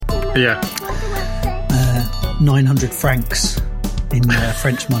Yeah. 900 francs in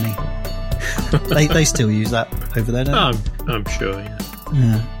French money. They still use that over there, don't they? I'm sure, yeah.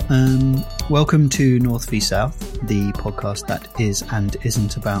 Yeah. Welcome to North v South, the podcast that is and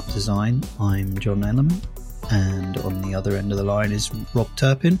isn't about design. I'm John Ellerman, and on the other end of the line is Rob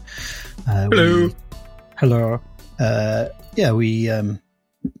Turpin. Hello. Hello. If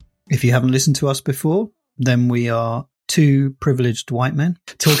you haven't listened to us before, then we are two privileged white men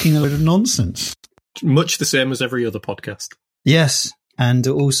talking a lot of nonsense. Much the same as every other podcast. Yes, and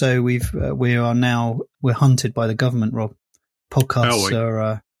also we're hunted by the government, Rob. Podcasts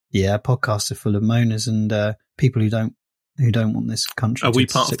are full of moaners and people who don't want this country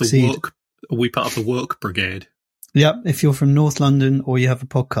to succeed. Are we part of the woke brigade? Yep. If you're from North London or you have a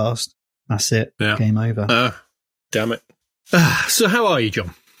podcast, that's it. Yeah. Game over. Damn it. So how are you,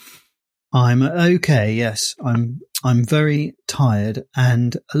 John? I'm okay. Yes, I'm very tired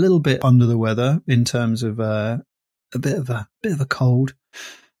and a little bit under the weather in terms of a bit of a cold.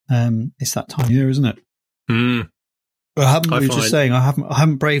 It's that time of year, isn't it? I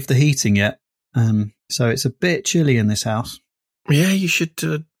haven't braved the heating yet. So it's a bit chilly in this house. Yeah, you should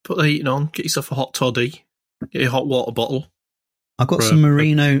put the heating on. Get yourself a hot toddy. Get your hot water bottle. I've got some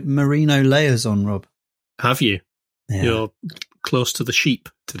merino layers on, Rob. Have you? Yeah. You're close to the sheep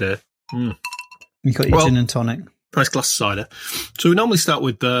today. You got your gin and tonic. Nice glass of cider. So we normally start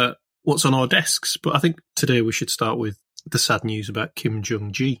with what's on our desks, but I think today we should start with the sad news about Kim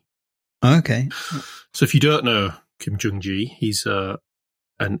Jong-gi. Okay. So if you don't know Kim Jong-gi, he's an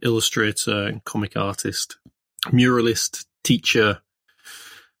illustrator and comic artist, muralist, teacher,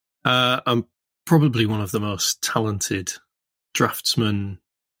 and probably one of the most talented draftsmen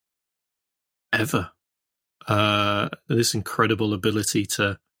ever. This incredible ability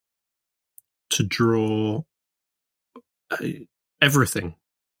to draw everything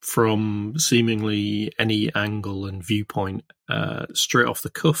from seemingly any angle and viewpoint straight off the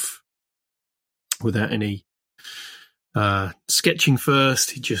cuff without any sketching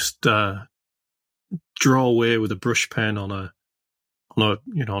first. He just draw away with a brush pen on a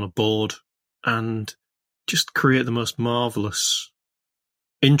board and just create the most marvelous,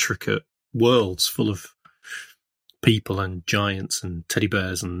 intricate worlds full of people and giants and teddy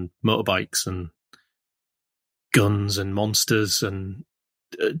bears and motorbikes and guns and monsters, and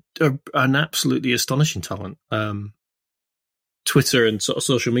an absolutely astonishing talent. Twitter and sort of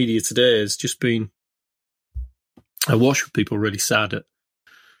social media today has just been awash with people really sad at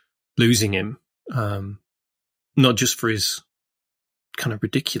losing him, not just for his kind of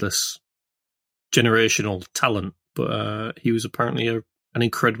ridiculous generational talent, but he was apparently an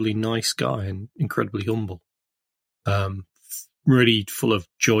incredibly nice guy and incredibly humble. Really full of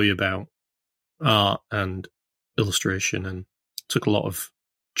joy about art and illustration, and took a lot of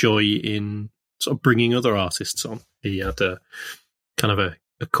joy in sort of bringing other artists on. He had a kind of a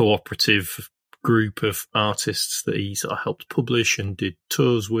cooperative group of artists that he sort of helped publish and did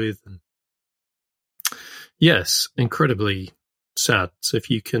tours with. And yes, incredibly sad. So if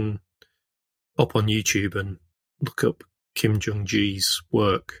you can hop on YouTube and look up Kim Jong-gi's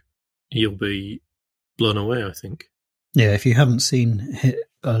work, you'll be blown away, I think. Yeah, if you haven't seen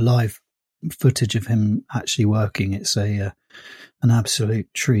a live footage of him actually working, it's an absolute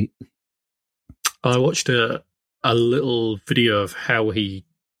treat. I watched a little video of how he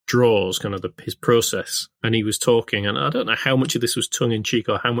draws, kind of his process, and he was talking, and I don't know how much of this was tongue-in-cheek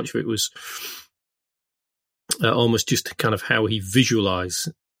or how much of it was almost just kind of how he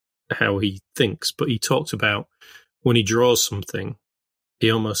visualizes how he thinks, but he talked about when he draws something, he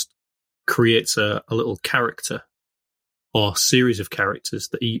almost creates a little character or series of characters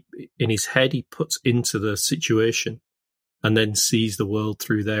that he, in his head, he puts into the situation and then sees the world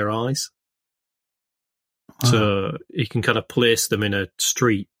through their eyes. Wow. So he can kind of place them in a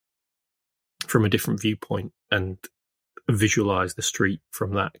street from a different viewpoint and visualize the street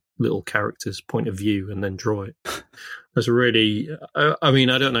from that little character's point of view and then draw it. That's really, I mean,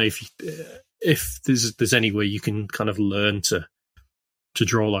 I don't know if there's any way you can kind of learn to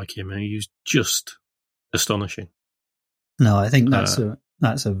draw like him. He's just astonishing. No, I think that's a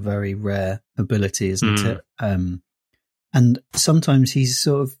very rare ability, isn't it? And sometimes he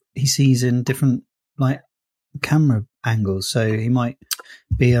sees in different like camera angles. So he might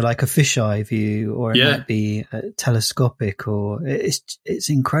be a fisheye view, or it might be telescopic, or it's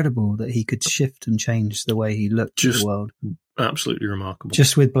incredible that he could shift and change the way he looked at the world. Absolutely remarkable.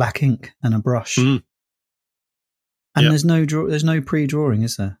 Just with black ink and a brush. And there's no pre-drawing,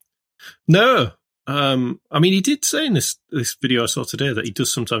 is there? No. I mean, he did say in this video I saw today that he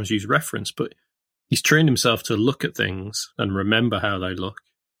does sometimes use reference, but he's trained himself to look at things and remember how they look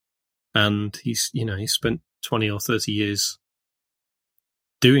and he's spent 20 or 30 years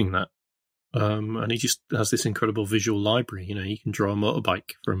doing that. And he just has this incredible visual library. He can draw a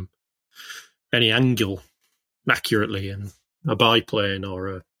motorbike from any angle accurately, and a biplane,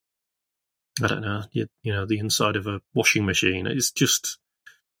 or I don't know, the inside of a washing machine. It's just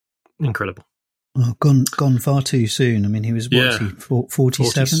incredible. Oh, gone far too soon. I mean, he was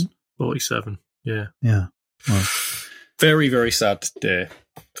 47? 47, yeah. Yeah. Well, very, very sad day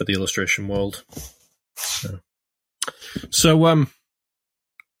for the illustration world. So,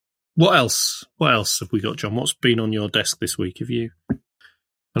 what else? What else have we got, John? What's been on your desk this week?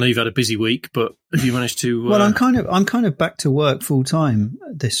 I know you've had a busy week, but have you managed to? Well, I'm kind of back to work full time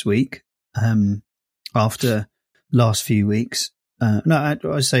this week. After last few weeks. No,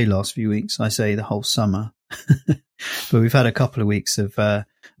 I say last few weeks. I say the whole summer. But we've had a couple of weeks of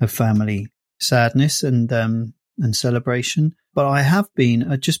family sadness and celebration. But I have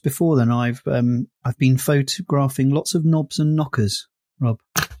been just before then. I've been photographing lots of knobs and knockers. Rob,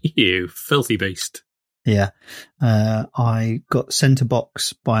 you filthy beast. Yeah, I got sent a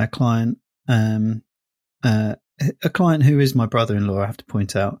box by a client. A client who is my brother-in-law, I have to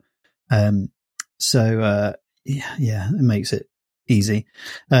point out. So it makes it easy.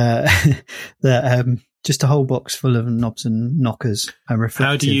 Just a whole box full of knobs and knockers and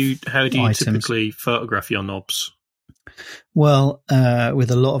reflective How do you items. typically photograph your knobs? Well, with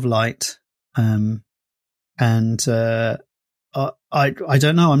a lot of light, and I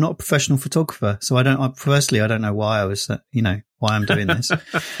don't know. I'm not a professional photographer, so I don't know why I was, why I'm doing this.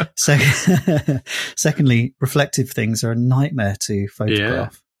 Secondly, reflective things are a nightmare to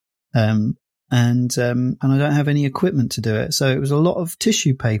photograph. Yeah. And I don't have any equipment to do it. So it was a lot of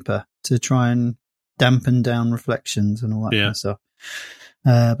tissue paper to try and dampen down reflections and all that kind of stuff.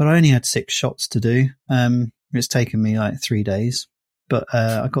 But I only had 6 shots to do. It's taken me like 3 days, but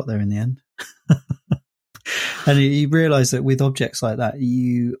I got there in the end. And you realise that with objects like that,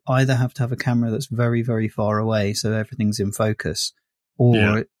 you either have to have a camera that's very, very far away, so everything's in focus,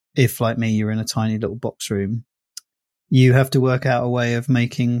 or if, like me, you're in a tiny little box room, you have to work out a way of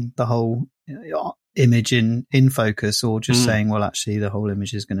making the whole image in focus, or just saying, well, actually, the whole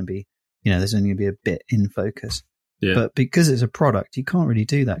image is going to be, there's only going to be a bit in focus. Yeah. But because it's a product, you can't really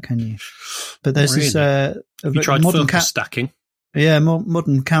do that, can you? But there's this... Have you tried focus stacking? Yeah,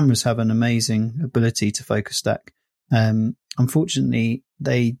 modern cameras have an amazing ability to focus stack. Unfortunately,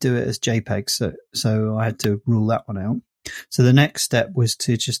 they do it as JPEGs, so I had to rule that one out. So the next step was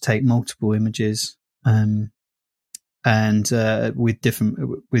to just take multiple images, and with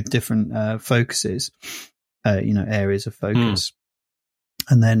different focuses, areas of focus,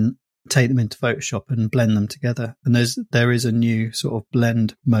 and then take them into Photoshop and blend them together. And there is a new sort of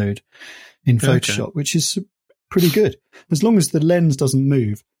blend mode in Photoshop, which is pretty good, as long as the lens doesn't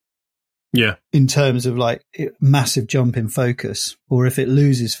move. Yeah. In terms of like massive jump in focus, or if it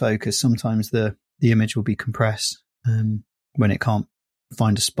loses focus, sometimes the image will be compressed when it can't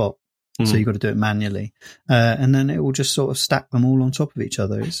find a spot. So you've got to do it manually, and then it will just sort of stack them all on top of each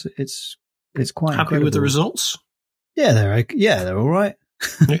other. It's quite happy incredible. With the results. Yeah, they're all right.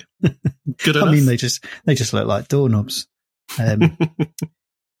 Yeah. Good enough. I mean, they just look like doorknobs.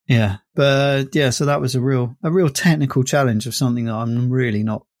 Yeah, but so that was a real technical challenge of something that I'm really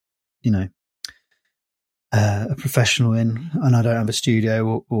not, a professional in, and I don't have a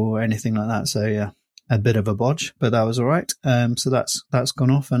studio or anything like that. So yeah, a bit of a bodge, but that was all right. So that's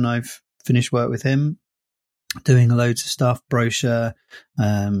gone off, and I've finished work with him, doing loads of stuff, brochure.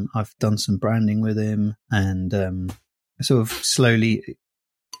 I've done some branding with him, and sort of slowly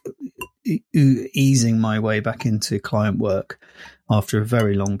easing my way back into client work after a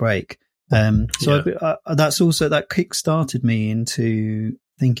very long break. That kick-started me into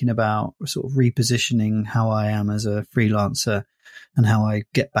thinking about sort of repositioning how I am as a freelancer and how I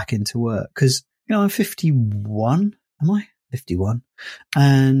get back into work. Because, I'm 51. Am I 51?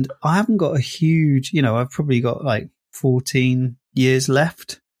 And I haven't got a huge, I've probably got like 14 years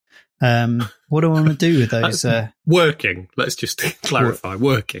left. What do I want to do with those? Working. Let's just clarify.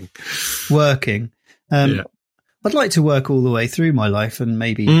 Working. I'd like to work all the way through my life, and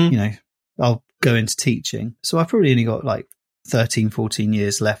maybe, I'll go into teaching. So I've probably only got like 13, 14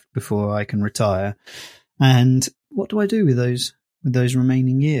 years left before I can retire. And what do I do with those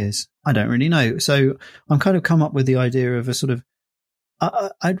remaining years? I don't really know. So I'm kind of come up with the idea of a sort of,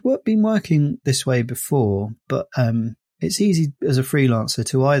 I'd been working this way before, but, it's easy as a freelancer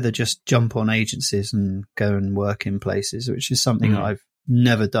to either just jump on agencies and go and work in places, which is something that I've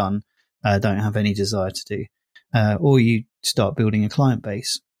never done, don't have any desire to do, or you start building a client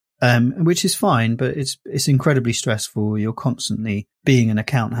base. which is fine, but it's incredibly stressful. You're constantly being an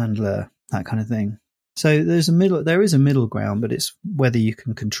account handler, that kind of thing. So there is a middle ground, but it's whether you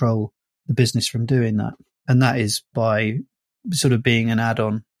can control the business from doing that. And that is by sort of being an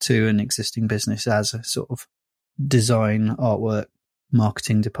add-on to an existing business as a sort of design, artwork,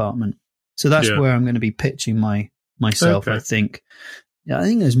 marketing department. So that's where I'm going to be pitching myself. Okay. I think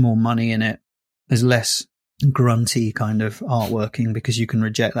there's more money in it. There's less grunty kind of artworking because you can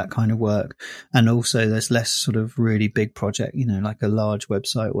reject that kind of work. And also there's less sort of really big project, like a large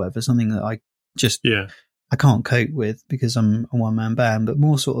website or whatever, something that I just, I can't cope with because I'm a one-man band, but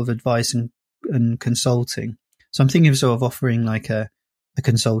more sort of advice and consulting. So I'm thinking of sort of offering like a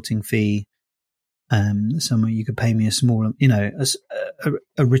consulting fee, somewhere you could pay me a small,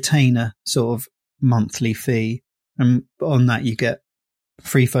 a retainer sort of monthly fee. And on that you get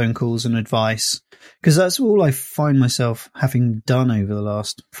free phone calls and advice, because that's all I find myself having done over the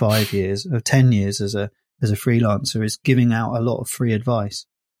last 5 years or 10 years as a freelancer is giving out a lot of free advice.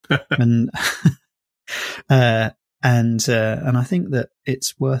 and I think that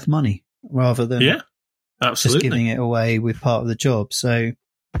it's worth money rather than absolutely just giving it away with part of the job. So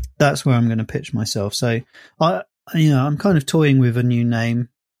that's where I'm going to pitch myself. So I'm kind of toying with a new name.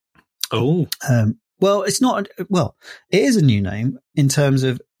 Oh, well, it's not. Well, it is a new name in terms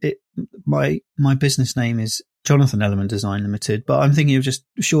of it. My business name is Jonathan Ellerman Design Limited, but I'm thinking of just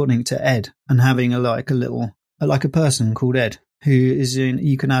shortening it to Ed and having a person called Ed who is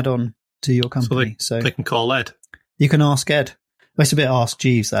you can add on to your company. So they can call Ed. You can ask Ed. It's a bit Ask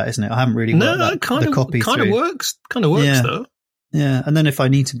Jeeves, that, isn't it? I haven't really got the copy through. Kind of works though. Yeah, and then if I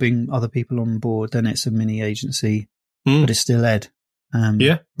need to bring other people on board, then it's a mini agency, but it's still Ed,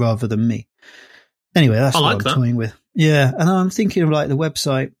 rather than me. Anyway, that's what I'm toying with. Yeah, and I'm thinking of like the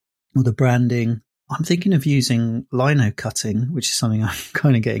website or the branding. I'm thinking of using lino cutting, which is something I'm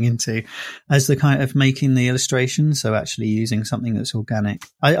kind of getting into, as the kind of making the illustration. So actually using something that's organic.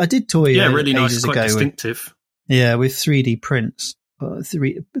 I did toy really nice, ages quite ago distinctive. with 3D prints,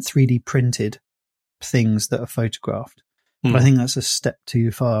 3D printed things that are photographed. But I think that's a step too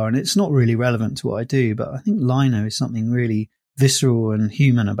far, and it's not really relevant to what I do. But I think lino is something really visceral and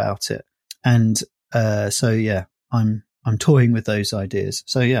human about it, and I'm toying with those ideas.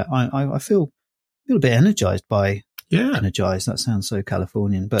 So I feel a bit energized by energized. That sounds so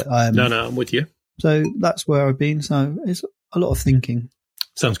Californian, but no, I'm with you. So that's where I've been. So it's a lot of thinking.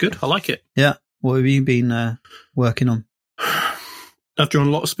 Sounds good. I like it. Yeah. What have you been working on? I've drawn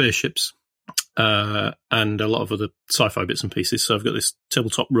a lot of spaceships and a lot of other sci-fi bits and pieces. So I've got this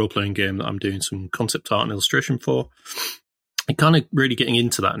tabletop role-playing game that I'm doing some concept art and illustration for. I'm kind of really getting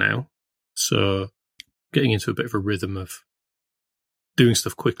into that now. So getting into a bit of a rhythm of doing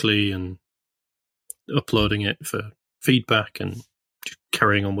stuff quickly and uploading it for feedback and just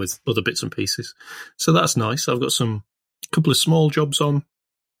carrying on with other bits and pieces. So that's nice. I've got a couple of small jobs on.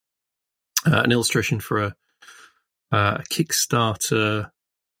 An illustration for a Kickstarter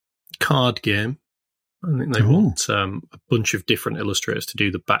card game. I think they want a bunch of different illustrators to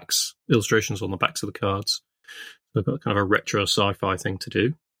do the illustrations on the backs of the cards. So I've got kind of a retro sci-fi thing to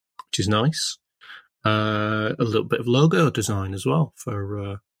do, which is nice. A little bit of logo design as well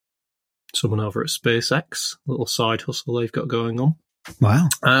for someone over at SpaceX, a little side hustle they've got going on. Wow.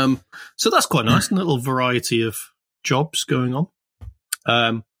 So that's quite nice, a little variety of jobs going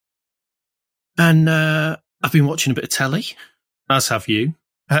on. And I've been watching a bit of telly, as have you.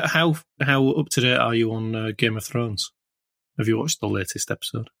 How up to date are you on Game of Thrones? Have you watched the latest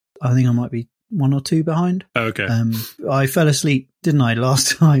episode? I think I might be 1 or 2 behind. Okay. I fell asleep, didn't I,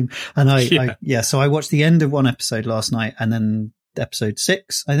 last time? And so I watched the end of one episode last night, and then episode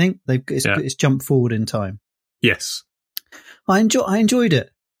 6, I think it's jumped forward in time. Yes, I enjoyed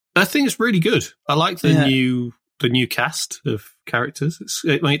it. I think it's really good. I like the new cast of characters.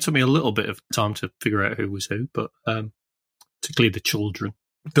 It took me a little bit of time to figure out who was who, but particularly the children.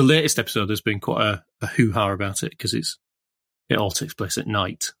 The latest episode has been quite a hoo-ha about it because it all takes place at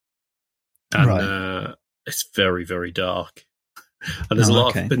night, and it's very, very dark. And there's a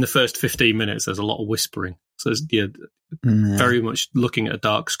lot of, in the first 15 minutes, there's a lot of whispering. So it's very much looking at a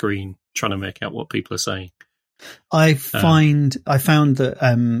dark screen, trying to make out what people are saying. I found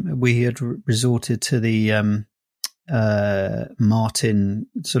that we had resorted to the Martin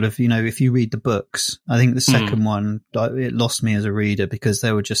sort of, if you read the books, I think the second one, it lost me as a reader because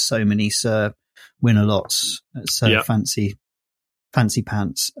there were just so many Sir Win-a-lots, fancy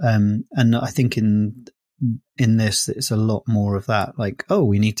pants. And I think in this, it's a lot more of that, like, oh,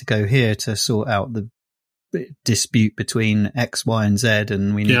 we need to go here to sort out the dispute between X, Y, and Z,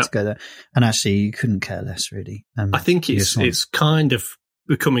 and we need to go there. And actually, you couldn't care less, really. I think it's kind of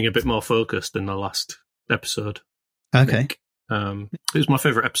becoming a bit more focused in the last episode. Okay. It was my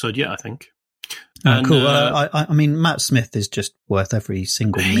favourite episode yet, I think. And, cool. I mean, Matt Smith is just worth every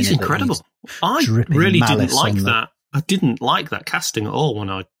single minute. He's incredible. I really didn't like that. I didn't like that casting at all when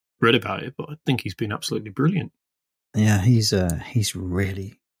I read about it, but I think he's been absolutely brilliant. Yeah, he's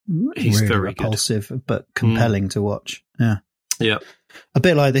really very repulsive, good. But compelling to watch. Yeah. Yeah. A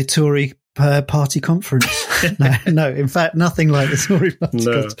bit like the Tory party conference. no, in fact, nothing like the Tory party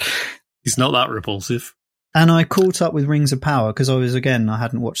conference. He's not that repulsive. And I caught up with Rings of Power because I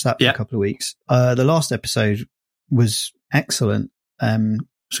hadn't watched that for a couple of weeks. The last episode was excellent.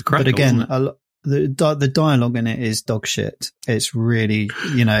 It's but again, the dialogue in it is dog shit. It's really,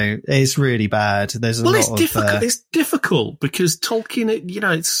 it's really bad. There's a lot of... It's difficult because Tolkien,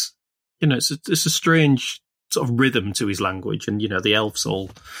 it's a strange sort of rhythm to his language, and the elves all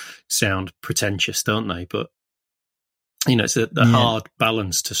sound pretentious, don't they? But it's a hard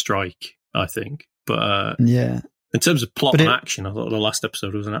balance to strike, I think. But in terms of plot and action, I thought the last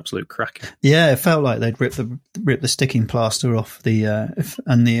episode was an absolute cracker. Yeah, it felt like they'd ripped the sticking plaster off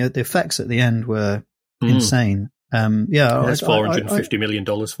and the effects at the end were insane. That's $450 million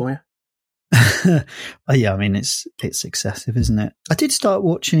for you. Yeah, I mean it's excessive, isn't it? I did start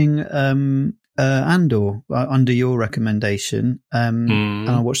watching Andor under your recommendation, and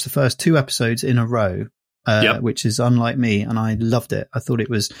I watched the first 2 episodes in a row, which is unlike me, and I loved it. I thought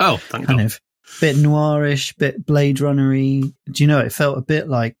it was kind of bit noirish, bit Blade Runner-y. Do you know, it felt a bit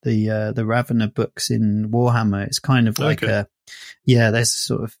like the Ravana books in Warhammer. It's kind of like there's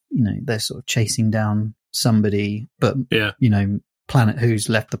sort of, they're sort of chasing down somebody, but planet who's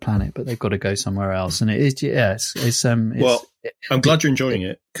left the planet, but they've got to go somewhere else. And it is, I'm glad you're enjoying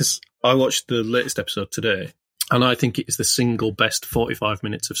it because I watched the latest episode today, and I think it is the single best 45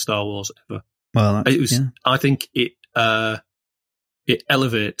 minutes of Star Wars ever. Well, I think it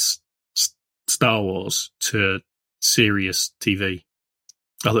elevates Star Wars to serious TV.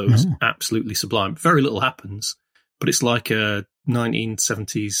 I thought it was absolutely sublime. Very little happens, but it's like a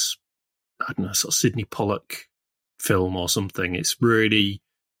 1970s, I don't know, sort of Sidney Pollack film or something. It's really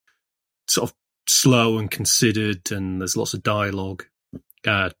sort of slow and considered, and there's lots of dialogue,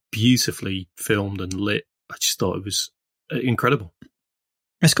 beautifully filmed and lit. I just thought it was incredible.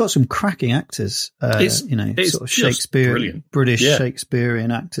 It's got some cracking actors, sort of Shakespeare, British Shakespearean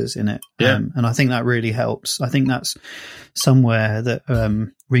actors in it. Yeah. And I think that really helps. I think that's somewhere that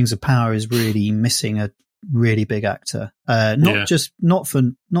Rings of Power is really missing a really big actor. Not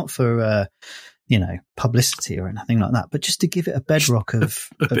for publicity or anything like that, but just to give it a bedrock of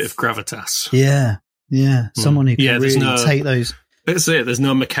a bit of gravitas. Yeah. Someone who can really take those. That's it. There's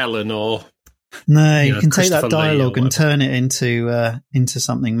no McKellen or... No, you can take that dialogue and turn it into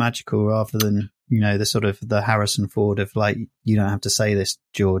something magical rather than, the sort of the Harrison Ford of like, you don't have to say this,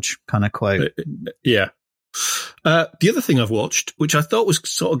 George kind of quote. Yeah. The other thing I've watched, which I thought was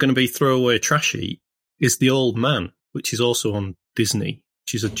sort of going to be throwaway trashy, is The Old Man, which is also on Disney,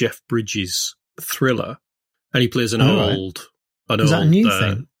 which is a Jeff Bridges thriller. And he plays an old... Is that a new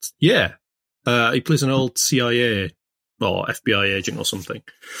thing? Yeah. He plays an old CIA or FBI agent or something.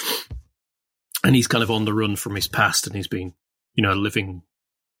 And he's kind of on the run from his past, and he's been, living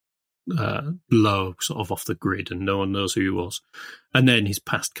low, sort of off the grid, and no one knows who he was. And then his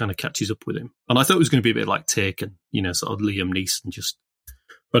past kind of catches up with him. And I thought it was going to be a bit like Taken, sort of Liam Neeson, just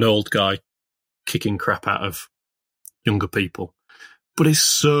an old guy kicking crap out of younger people. But it's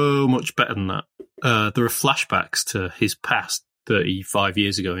so much better than that. There are flashbacks to his past 35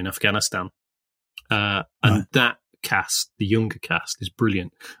 years ago in Afghanistan. And that cast, the younger cast, is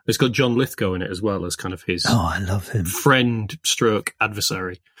brilliant. It's got John Lithgow in it as well as kind of his I love him. friend stroke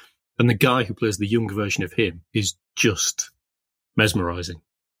adversary. And the guy who plays the younger version of him is just mesmerising.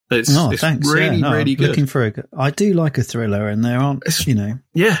 It's really good. Looking for I do like a thriller, and there aren't, that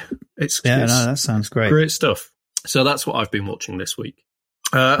sounds great. Great stuff. So that's what I've been watching this week.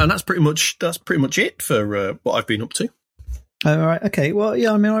 And that's pretty much it for what I've been up to. All right. Okay. Well,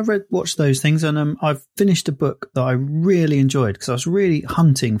 yeah, I mean, I watched those things, and I've finished a book that I really enjoyed because I was really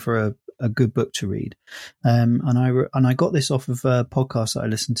hunting for a good book to read. And I got this off of a podcast that I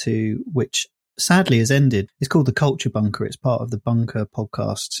listened to, which sadly has ended. It's called The Culture Bunker. It's part of the Bunker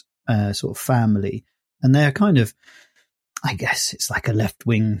podcast sort of family. And they're kind of, I guess it's like a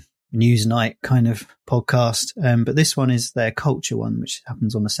left-wing Newsnight kind of podcast. But this one is their culture one, which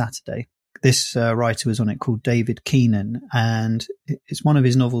happens on a Saturday. This writer was on it called David Keenan, and it's one of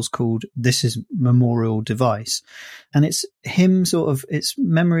his novels called This Is Memorial Device. And it's him it's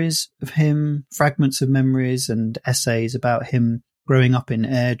memories of him, fragments of memories and essays about him growing up in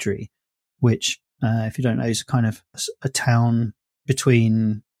Airdrie, which, if you don't know, is kind of a town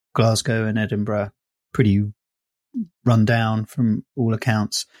between Glasgow and Edinburgh, pretty run down from all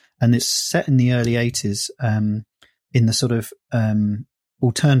accounts. And it's set in the early 80s in the sort of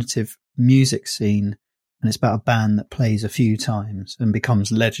alternative music scene. And it's about a band that plays a few times and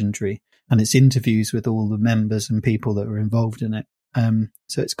becomes legendary. And it's interviews with all the members and people that were involved in it.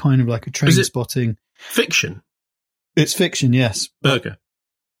 So it's kind of like a train spotting. Fiction? It's fiction, yes. Okay.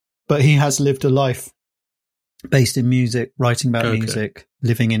 But he has lived a life based in music, writing about music,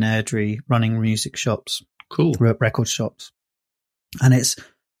 living in Airdrie, running music shops. Cool. Record shops. And it's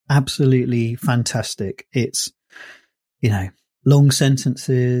absolutely fantastic. It's, long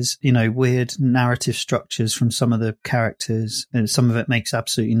sentences, weird narrative structures from some of the characters. And some of it makes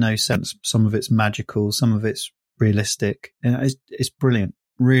absolutely no sense. Some of it's magical. Some of it's realistic. It's brilliant.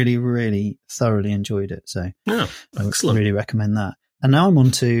 Really, really thoroughly enjoyed it. So excellent. I really recommend that. And now I'm on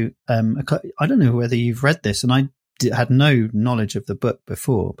to, I don't know whether you've read this, and I had no knowledge of the book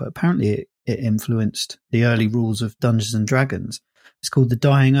before, but apparently it influenced the early rules of Dungeons and Dragons. It's called The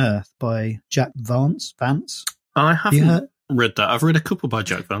Dying Earth by Jack Vance. I haven't read that. I've read a couple by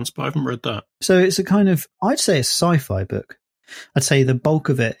Jack Vance, but I haven't read that. So it's a kind of, I'd say a sci-fi book. I'd say the bulk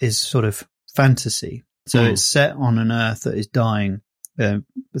of it is sort of fantasy. So it's set on an Earth that is dying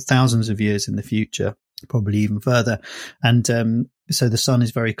thousands of years in the future, probably even further. And so the sun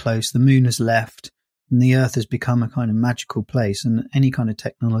is very close. The moon has left and the Earth has become a kind of magical place. And any kind of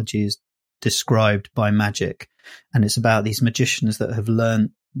technology is described by magic. And it's about these magicians that have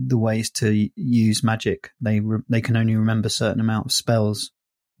learned the ways to use magic. They can only remember a certain amount of spells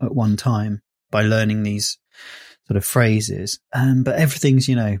at one time by learning these sort of phrases. But everything's,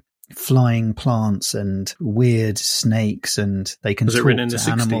 flying plants and weird snakes, and they can talk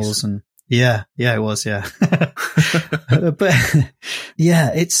to animals. And yeah, it was, yeah. But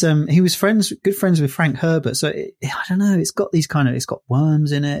yeah, it's he was good friends with Frank Herbert. So I don't know. It's got these it's got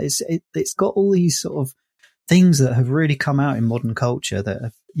worms in it. It's got all these sort of things that have really come out in modern culture that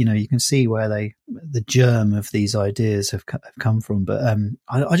have, you can see where the germ of these ideas have come from. But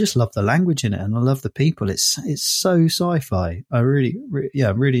I just love the language in it, and I love the people. It's so sci-fi. I'm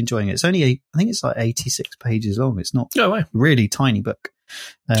really enjoying it. It's only I think it's like 86 pages long. It's not a really tiny book.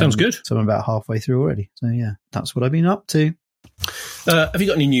 Sounds good. So I'm about halfway through already. So yeah, that's what I've been up to. Have you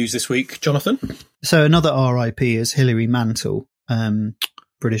got any news this week, Jonathan? So another RIP is Hilary Mantel,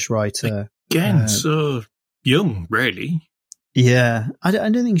 British writer. Again, so young, really. Yeah, I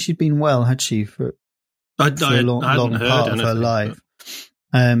don't think she'd been well, had she, for a long part of her life.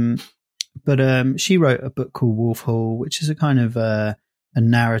 But she wrote a book called Wolf Hall, which is a kind of a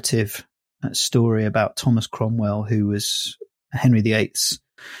narrative story about Thomas Cromwell, who was Henry VIII's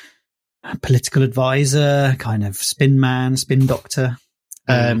political advisor, kind of spin doctor,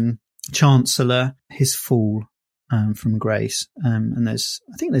 chancellor, his fall from grace. And I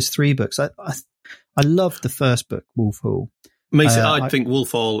think there's 3 books. I loved the first book, Wolf Hall. I think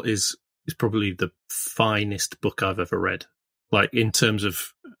Wolf Hall is probably the finest book I've ever read. Like, in terms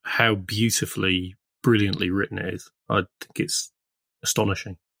of how beautifully, brilliantly written it is. I think it's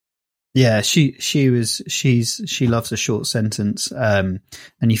astonishing. Yeah, she loves a short sentence, and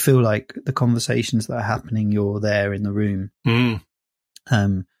you feel like the conversations that are happening, you're there in the room,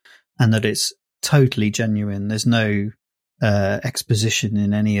 and that it's totally genuine. There's no exposition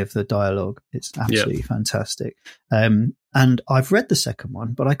in any of the dialogue. It's absolutely fantastic. And I've read the second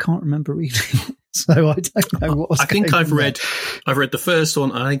one, but I can't remember reading it, so I don't know what was going on. I've read the first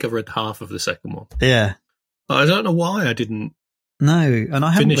one. I think I've read half of the second one. Yeah, I don't know why I didn't. No, and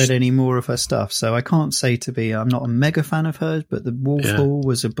I haven't read any more of her stuff, so I can't say I'm not a mega fan of hers, but the Wolf Hall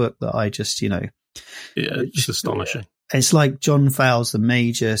was a book that I just, just astonishing. It's like John Fowles' The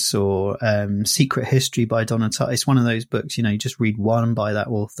Magus or Secret History by Donatello. It's one of those books, you just read one by that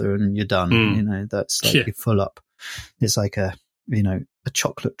author and you're done. That's like you're full up. It's like a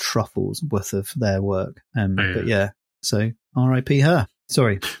chocolate truffle's worth of their work. But yeah, so R.I.P. her.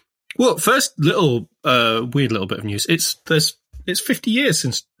 Sorry. Well, first weird little bit of news. It's 50 years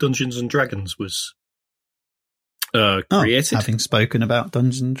since Dungeons and Dragons was created. Having spoken about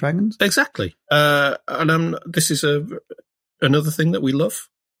Dungeons and Dragons? Exactly. And this is another thing that we love.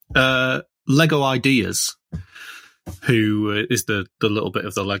 Lego Ideas, who is the little bit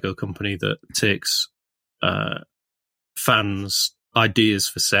of the Lego company that takes fans' ideas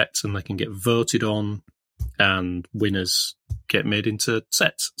for sets, and they can get voted on, and winners get made into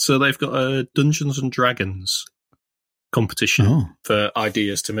sets. So they've got a Dungeons and Dragons competition for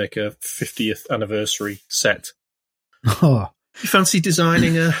ideas to make a 50th anniversary set. You fancy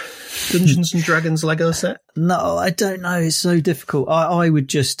designing a Dungeons and Dragons Lego set? No, I don't know. It's so difficult. I would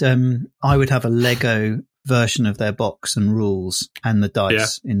just, I would have a Lego version of their box and rules and the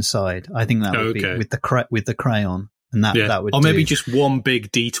dice inside. I think that would be with the crayon, and that would, or maybe just one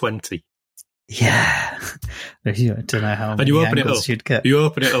big D20. Yeah, I don't know how many angles you'd get. You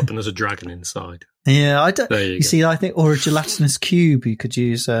open it up, and there's a dragon inside. Yeah, I don't. There you see, I think, or a gelatinous cube. You could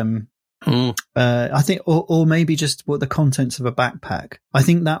use. I think, or maybe just the contents of a backpack. I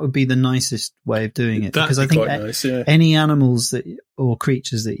think that would be the nicest way of doing it, because I think any animals or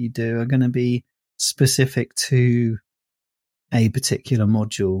creatures that you do are going to be specific to a particular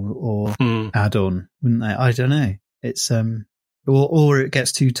module or add-on, wouldn't they? I don't know. It's or it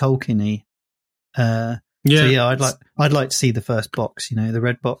gets too Tolkien-y. So I'd like to see the first box. The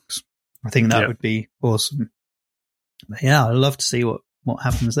red box. I think that would be awesome. But yeah, I'd love to see what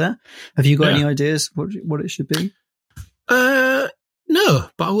happens there. Have you got any ideas what it should be? No,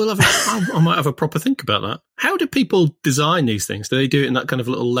 but I will I might have a proper think about that. How do people design these things? Do they do it in that kind of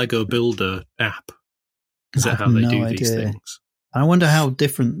little Lego Builder app? Is that how they do these things? I wonder how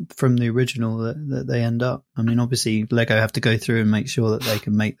different from the original that they end up. I mean, obviously Lego have to go through and make sure that they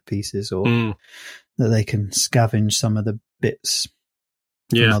can make the pieces, or that they can scavenge some of the bits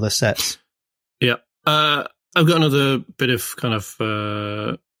from other sets. Yeah. I've got another bit of kind of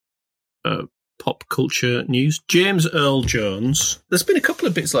pop culture news. James Earl Jones. There's been a couple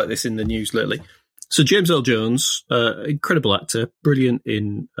of bits like this in the news lately. So James Earl Jones, incredible actor, brilliant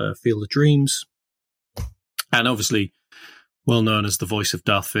in Field of Dreams, and obviously well known as the voice of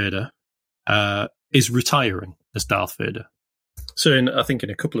Darth Vader, is retiring as Darth Vader. So I think in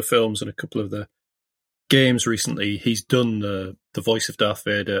a couple of films and a couple of the games recently, he's done the voice of Darth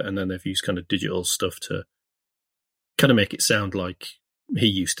Vader, and then they've used kind of digital stuff to kind of make it sound like he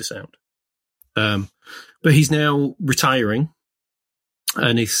used to sound. But he's now retiring,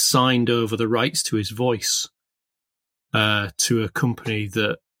 and he's signed over the rights to his voice to a company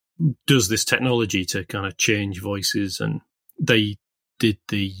that does this technology to kind of change voices, and they did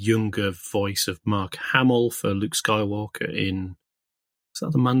the younger voice of Mark Hamill for Luke Skywalker in, is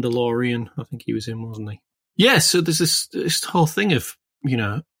that The Mandalorian? I think he was in, wasn't he? Yeah, so there's this whole thing of,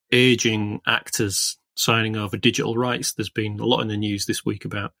 aging actors signing over digital rights. There's been a lot in the news this week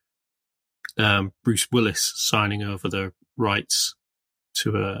about Bruce Willis signing over the rights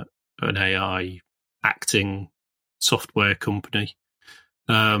to an AI acting software company.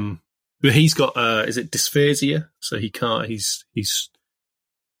 But he's got, is it dysphasia? So he can't, he's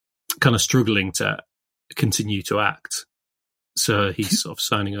kind of struggling to continue to act. So he's sort of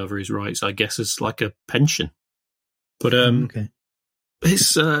signing over his rights, I guess, as like a pension. But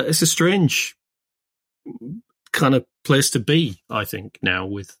it's a strange kind of place to be, I think, now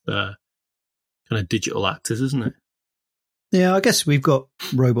with kind of digital actors, isn't it? Yeah, I guess we've got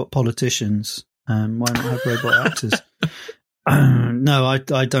robot politicians. Why not have robot actors? No,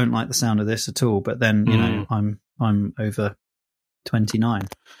 I don't like the sound of this at all. But then, I'm over 29.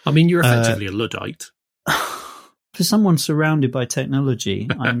 I mean, you're effectively a Luddite. For someone surrounded by technology,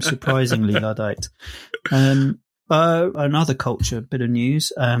 I'm surprisingly Luddite. Another culture bit of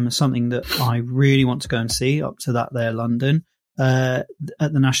news, something that I really want to go and see, up to that there, London. At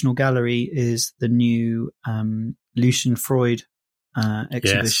the National Gallery is the new Lucian Freud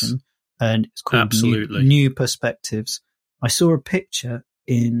exhibition, and it's called New Perspectives. I saw a picture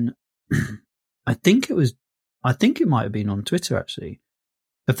in, I think it might have been on Twitter actually,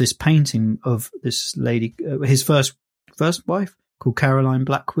 of this painting of this lady, his first wife, called Caroline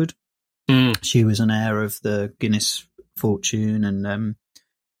Blackwood. She was an heir of the Guinness fortune, and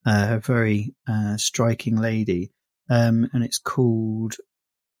a very striking lady. And it's called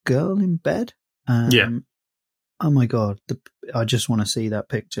Girl in Bed. Oh my God. I just want to see that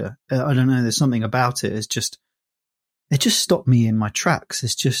picture. I don't know. There's something about it. It just stopped me in my tracks.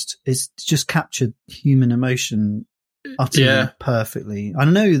 It's just captured human emotion utterly perfectly. I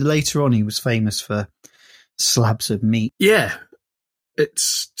know later on he was famous for slabs of meat. Yeah.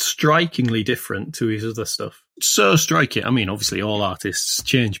 It's strikingly different to his other stuff. So striking. I mean, obviously all artists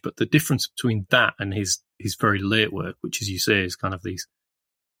change, but the difference between that and his very late work, which, as you say, is kind of these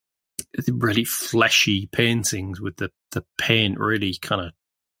really fleshy paintings with the paint really kind of,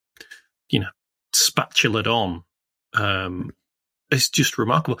 spatulaed on. It's just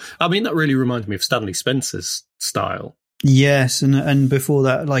remarkable. I mean, that really reminds me of Stanley Spencer's style. Yes, and before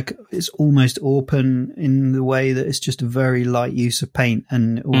that, like, it's almost open in the way that it's just a very light use of paint,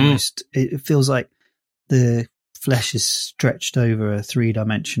 and almost it feels like the flesh is stretched over a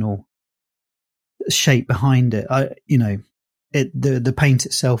three-dimensional shape behind it. The paint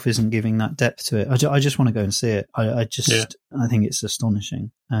itself isn't giving that depth to it. I just want to go and see it. I think it's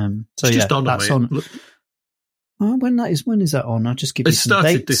astonishing. Just on. When is that on? I'll just give you some dates. It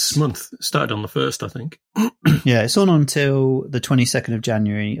started this month. It started on the 1st, I think. Yeah, it's on until the 22nd of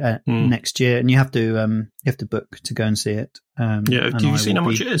January next year, and you have to book to go and see it. Have you seen how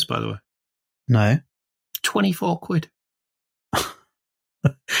much it is, by the way? No. 24 quid.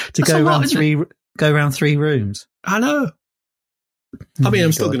 To go around 3 rooms. I know. I mean,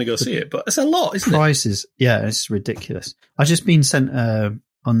 I'm still going to go see it, but it's a lot, isn't it? Prices, yeah, it's ridiculous. I've just been sent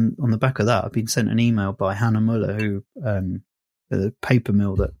on the back of that. I've been sent an email by Hannah Muller, who the paper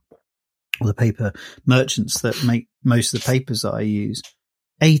mill or the paper merchants that make most of the papers that I use.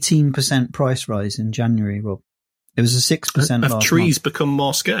 18% price rise in January, Rob. It was a 6% Have last trees month. become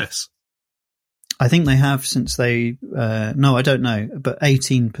more scarce? I think they have since they. No, I don't know, but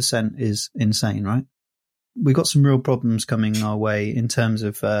 18% is insane, right? We've got some real problems coming our way in terms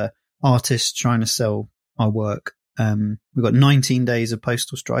of artists trying to sell our work. We've got 19 days of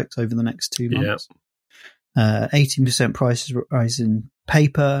postal strikes over the next 2 months. 18% price rise in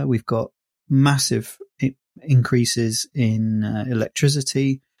paper. We've got massive increases in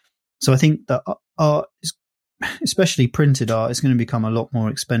electricity. So I think that art, especially printed art, is going to become a lot more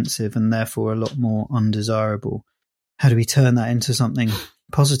expensive and therefore a lot more undesirable. How do we turn that into something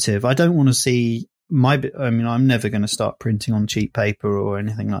positive? I don't want to see I'm never going to start printing on cheap paper or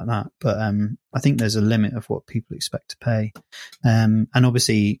anything like that. But I think there's a limit of what people expect to pay. And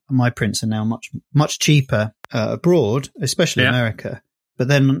obviously my prints are now much, much cheaper abroad, especially America. But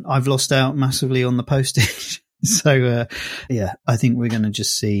then I've lost out massively on the postage. So, I think we're going to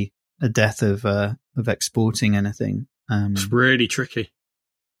just see a death of exporting anything. It's really tricky.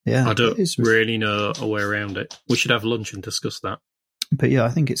 Yeah. I don't really know a way around it. We should have lunch and discuss that. But yeah, I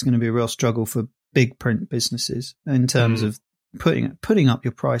think it's going to be a real struggle for big print businesses in terms of putting up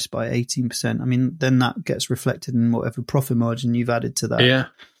your price by 18%. I mean, then that gets reflected in whatever profit margin you've added to that. Yeah.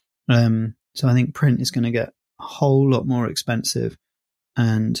 So I think print is going to get a whole lot more expensive,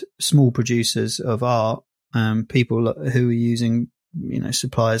 and small producers of art, people who are using,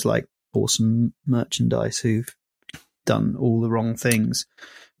 suppliers like Awesome Merchandise who've done all the wrong things.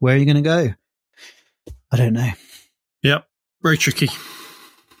 Where are you going to go? I don't know. Yep. Very tricky.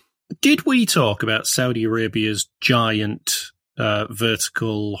 Did we talk about Saudi Arabia's giant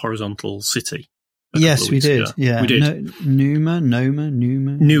vertical horizontal city? Yes, we did. Ago? Yeah, we did. Neom.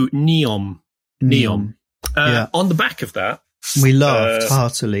 On the back of that, we laughed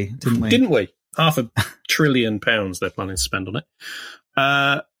heartily, didn't we? Didn't we? £500 billion they're planning to spend on it.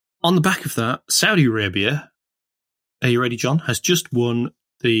 On the back of that, Saudi Arabia, are you ready, John? Has just won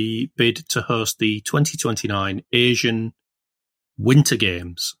the bid to host the 2029 Asian Winter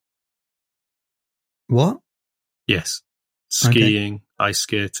Games. What? Yes. Skiing, ice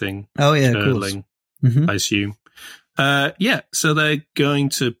skating, curling, I assume. So they're going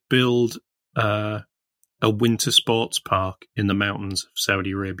to build a winter sports park in the mountains of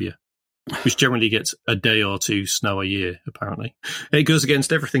Saudi Arabia, which generally gets a day or two snow a year, apparently. It goes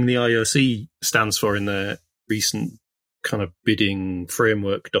against everything the IOC stands for in their recent kind of bidding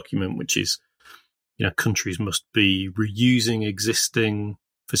framework document, which is, countries must be reusing existing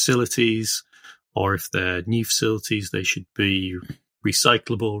facilities, or if they're new facilities, they should be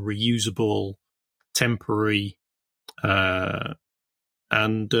recyclable, reusable, temporary. I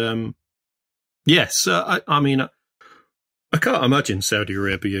can't imagine Saudi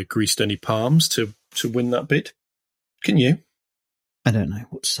Arabia greased any palms to win that bid. Can you? I don't know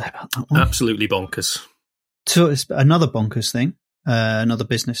what to say about that one. Absolutely bonkers. So it's another bonkers thing, another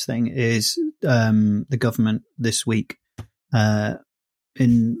business thing is the government this week that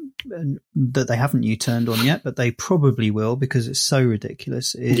they haven't U-turned on yet, but they probably will because it's so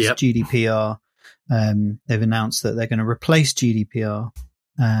ridiculous, is GDPR. They've announced that they're going to replace GDPR,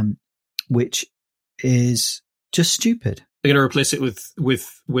 which is just stupid. They're going to replace it with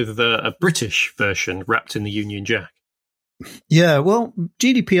a British version wrapped in the Union Jack. Yeah, well,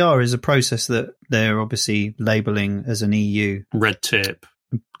 GDPR is a process that they're obviously labelling as an EU red tape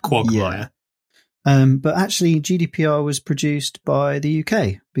quagmire. But actually, GDPR was produced by the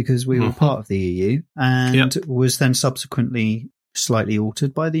UK because we were part of the EU and was then subsequently slightly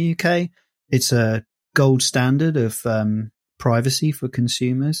altered by the UK. It's a gold standard of privacy for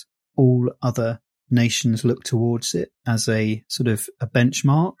consumers. All other nations look towards it as a sort of a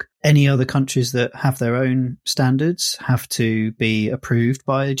benchmark. Any other countries that have their own standards have to be approved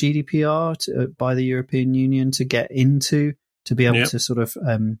by GDPR, by the European Union to get into, to be able to sort of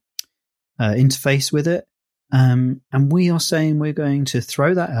interface with it. And we are saying we're going to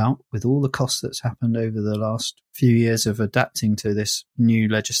throw that out with all the costs that's happened over the last few years of adapting to this new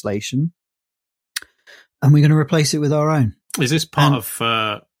legislation. And we're going to replace it with our own. Is this part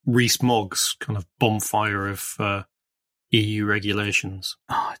of Rees-Mogg's kind of bonfire of EU regulations?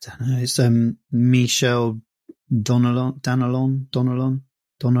 Oh, I don't know. It's Michelle Donnellan.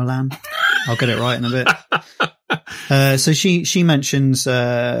 I'll get it right in a bit. So she mentions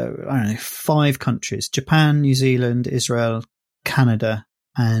I don't know, 5 countries: Japan, New Zealand, Israel, Canada,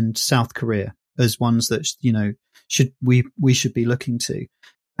 and South Korea as ones that we should be looking to.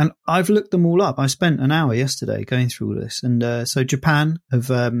 And I've looked them all up. I spent an hour yesterday going through all this, and so Japan have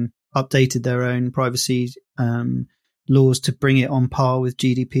updated their own privacy laws to bring it on par with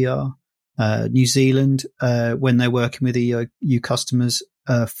GDPR. New Zealand, when they're working with EU customers,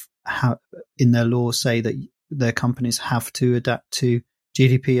 in their laws say that their companies have to adapt to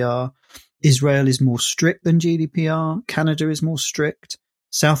GDPR. Israel is more strict than GDPR. Canada is more strict.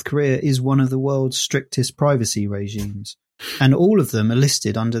 South Korea is one of the world's strictest privacy regimes. And all of them are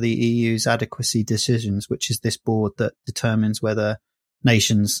listed under the EU's adequacy decisions, which is this board that determines whether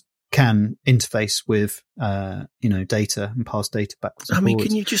nations can interface with, data and pass data backwards and forwards.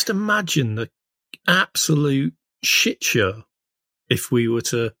 Can you just imagine the absolute shit show if we were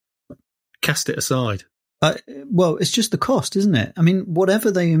to cast it aside? Well, it's just the cost, isn't it? I mean,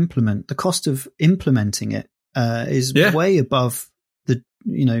 whatever they implement, the cost of implementing it is way above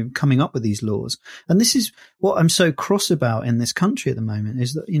coming up with these laws. And this is what I'm so cross about in this country at the moment,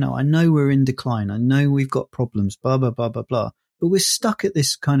 is that, I know we're in decline. I know we've got problems, blah, blah, blah, blah, blah. But we're stuck at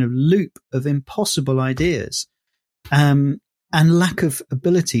this kind of loop of impossible ideas and lack of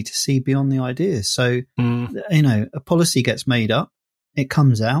ability to see beyond the ideas. So, a policy gets made up, it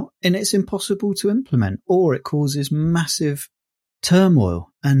comes out, and it's impossible to implement, or it causes massive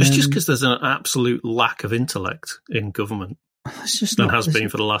turmoil. And it's just because there's an absolute lack of intellect in government. It's just and has been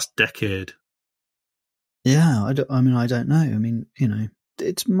for the last decade. Yeah, I don't know. I mean,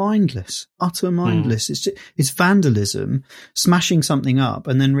 it's mindless, utter mindless. It's vandalism, smashing something up,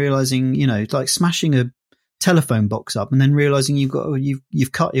 and then realizing, like smashing a telephone box up, and then realizing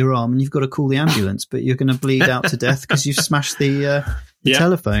you've cut your arm and you've got to call the ambulance, but you're going to bleed out to death because you've smashed the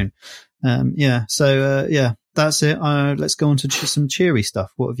telephone. So that's it. Let's go on to some cheery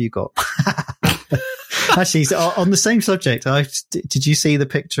stuff. What have you got? Actually, so on the same subject, did you see the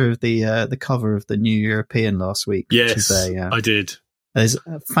picture of the cover of the New European last week? Yes, I did. There's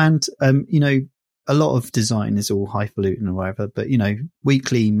a lot of design is all highfalutin or whatever, but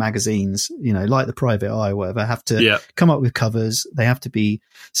weekly magazines, like the Private Eye or whatever, have to come up with covers. They have to be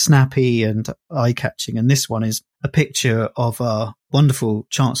snappy and eye-catching. And this one is a picture of our wonderful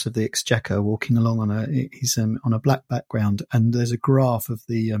Chancellor of the Exchequer walking along he's on a black background, and there's a graph of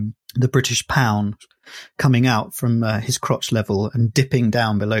the British pound coming out from his crotch level and dipping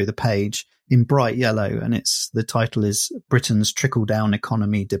down below the page in bright yellow, and the title is Britain's Trickle-Down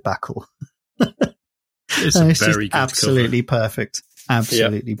Economy Debacle. It's very just good absolutely cover. Perfect,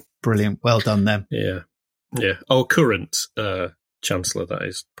 absolutely brilliant. Well done, them. Yeah. Our current Chancellor, that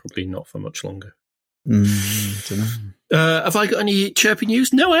is, probably not for much longer. Dunno. Have I got any chirpy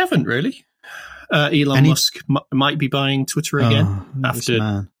news? No, I haven't really. Elon Musk might be buying Twitter again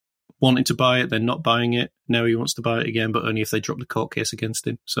after wanting to buy it, then not buying it. Now he wants to buy it again, but only if they drop the court case against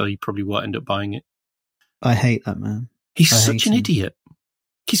him. So he probably won't end up buying it. I hate that man. He's such an idiot.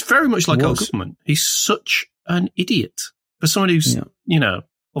 He's very much like our government. He's such an idiot. For someone who's,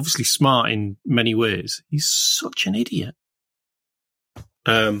 obviously smart in many ways, he's such an idiot.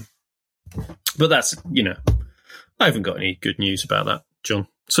 But that's, I haven't got any good news about that, John.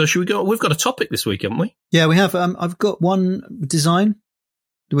 So should we go? We've got a topic this week, haven't we? Yeah, we have. I've got one design.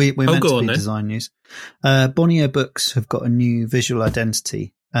 We're meant to be design news. Bonnier Books have got a new visual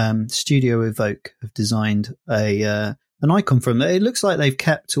identity. Studio Evoke have designed an icon from that. It looks like they've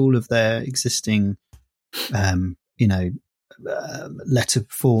kept all of their existing, letter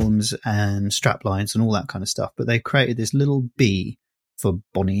forms and strap lines and all that kind of stuff, but they created this little bee for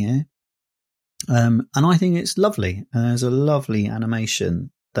Bonnier. And I think it's lovely. There's a lovely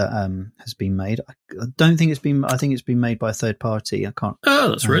animation that has been made. I don't think I think it's been made by a third party. I can't. Oh,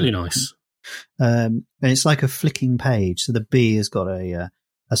 that's really nice. And it's like a flicking page. So the bee has got a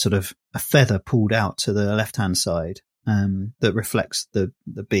sort of a feather pulled out to the left-hand side that reflects the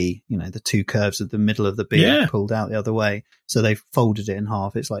bee, the two curves of the middle of the bee pulled out the other way. So they've folded it in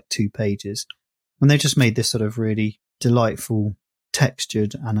half. It's like 2 pages. And they've just made this sort of really delightful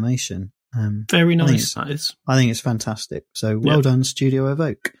textured animation. Very nice, that is. I think it's fantastic. So well done, Studio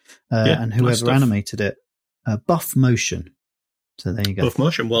Evoke, and whoever animated it. Buff Motion. So there you go. Buff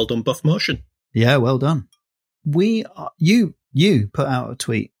Motion. Well done, Buff Motion. Yeah, well done. You put out a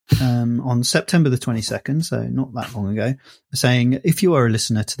tweet on September the 22nd, so not that long ago, saying, if you are a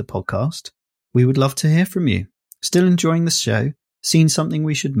listener to the podcast, we would love to hear from you. Still enjoying the show? Seen something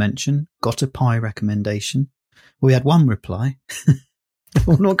we should mention? Got a pie recommendation? We had one reply.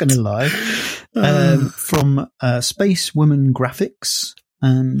 I'm not going to lie. From Space Woman Graphics.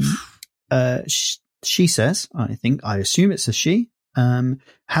 She says, I assume it's a she,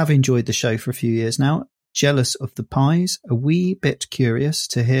 have enjoyed the show for a few years now. Jealous of the pies, a wee bit curious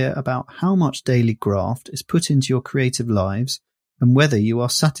to hear about how much daily graft is put into your creative lives and whether you are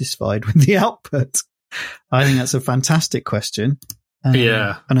satisfied with the output. I think that's a fantastic question.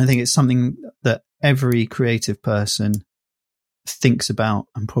 Yeah. And I think it's something that every creative person thinks about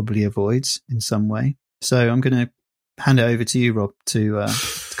and probably avoids in some way. So I'm going to hand it over to you, Rob, to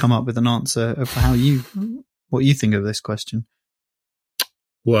come up with an answer of what you think of this question.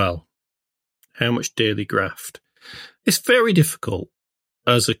 Well, how much daily graft? It's very difficult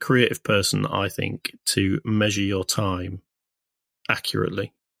as a creative person, I think, to measure your time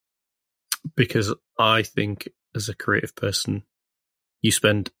accurately, because I think as a creative person, you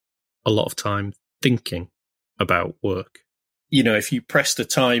spend a lot of time thinking about work. You know, if you press the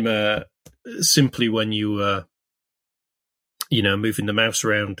timer simply when you moving the mouse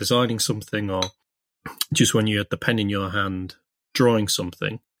around, designing something, or just when you had the pen in your hand, drawing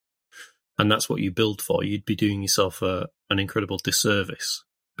something, and that's what you build for, you'd be doing yourself an incredible disservice,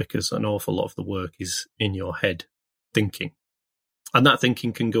 because an awful lot of the work is in your head thinking. And that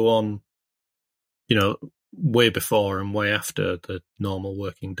thinking can go on, way before and way after the normal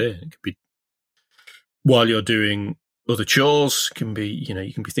working day. It could be while you're doing other chores, can be,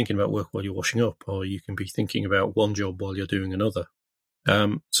 you can be thinking about work while you're washing up, or you can be thinking about one job while you're doing another.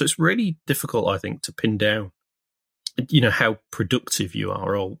 So it's really difficult, I think, to pin down, how productive you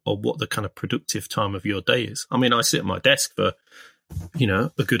are, or what the kind of productive time of your day is. I mean, I sit at my desk for,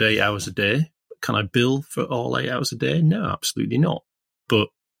 a good 8 hours a day. Can I bill for all 8 hours a day? No, absolutely not. But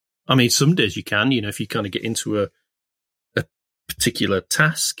I mean, some days you can, if you kind of get into a particular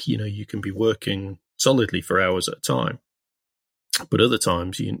task, you can be working solidly for hours at a time. But other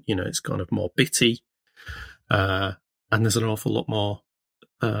times, it's kind of more bitty, and there's an awful lot more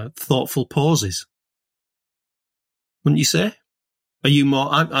thoughtful pauses. Wouldn't you say? Are you more?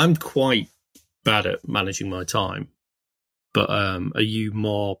 I'm quite bad at managing my time, but are you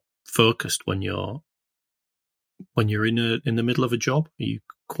more focused when you're in the middle of a job? Are you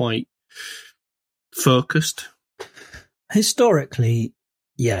quite focused? Historically,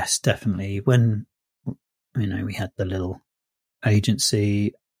 yes, definitely. When we had the little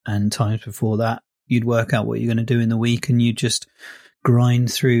agency, and times before that, you'd work out what you're going to do in the week, and you just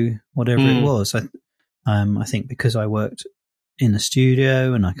grind through whatever it was. I think because I worked in the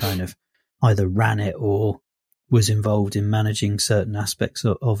studio and I kind of either ran it or was involved in managing certain aspects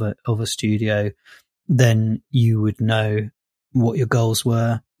of a studio, then you would know what your goals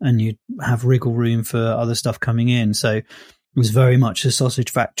were and you'd have wriggle room for other stuff coming in. So it was very much a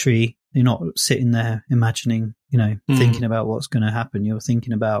sausage factory. You're not sitting there imagining, thinking about what's going to happen. You're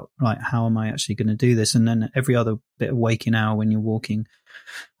thinking about, right, how am I actually going to do this? And then every other bit of waking hour when you're walking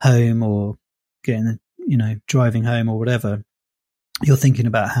home or getting, driving home or whatever, you're thinking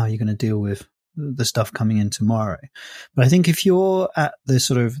about how you're going to deal with the stuff coming in tomorrow. But I think if you're at the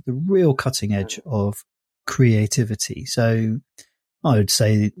sort of the real cutting edge of creativity, so I would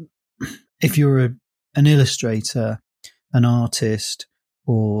say if you're an illustrator, an artist,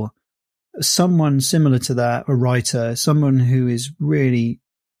 or someone similar to that, a writer, someone who is really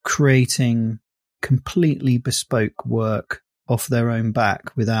creating completely bespoke work off their own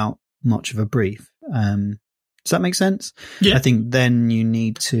back without much of a brief. Does that make sense? Yeah. I think then you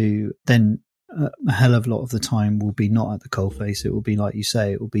need to, a hell of a lot of the time will be not at the coalface. It will be, like you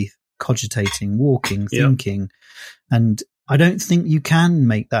say, it will be cogitating, walking, thinking. And I don't think you can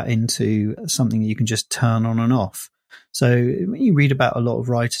make that into something that you can just turn on and off. So when you read about a lot of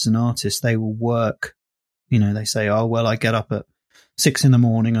writers and artists, they will work, they say, oh, well, I get up at 6 a.m.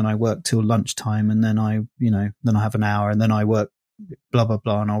 and I work till lunchtime, and then I have an hour, and then I work blah, blah,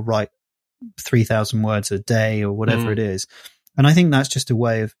 blah, and I'll write 3,000 words a day or whatever it is. And I think that's just a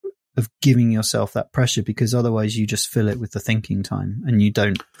way of giving yourself that pressure, because otherwise you just fill it with the thinking time and you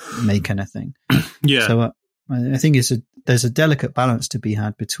don't make anything. Yeah. So I think there's a delicate balance to be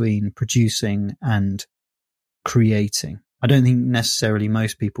had between producing and creating. I don't think necessarily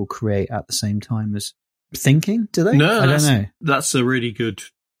most people create at the same time as thinking, do they? No, I don't know. That's a really good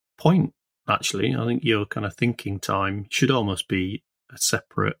point, actually. I think your kind of thinking time should almost be a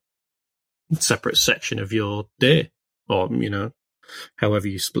separate section of your day, or, however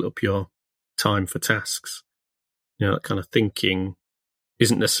you split up your time for tasks. That kind of thinking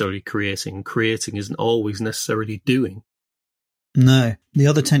isn't necessarily creating. Creating isn't always necessarily doing. No. The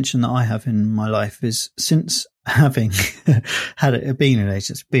other tension that I have in my life is, since having been an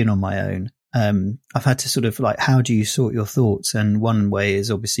agent, being on my own, I've had to sort of like, how do you sort your thoughts? And one way is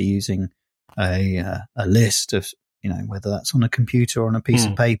obviously using a list of, whether that's on a computer or on a piece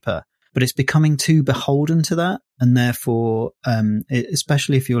of paper, but it's becoming too beholden to that. And therefore,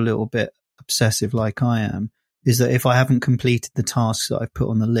 especially if you're a little bit obsessive like I am, is that if I haven't completed the tasks that I've put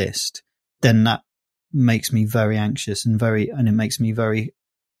on the list, then that makes me very anxious and it makes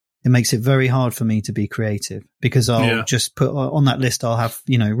it very hard for me to be creative, because I'll just put on that list, I'll have,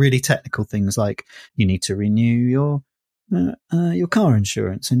 really technical things like, you need to renew your car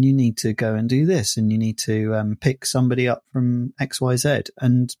insurance, and you need to go and do this, and you need to pick somebody up from XYZ.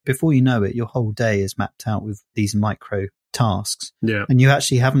 And before you know it, your whole day is mapped out with these micro tasks. Yeah. And you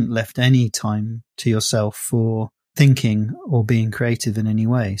actually haven't left any time to yourself for thinking or being creative in any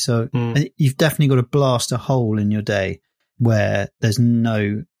way. So you've definitely got to blast a hole in your day where there's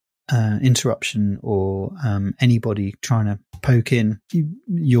no interruption or anybody trying to poke in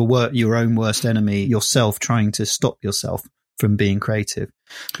your own worst enemy, yourself trying to stop yourself from being creative,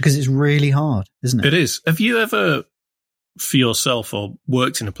 because it's really hard, isn't it? It is. Have you ever, for yourself, or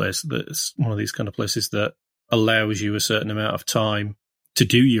worked in a place that's one of these kind of places that allows you a certain amount of time to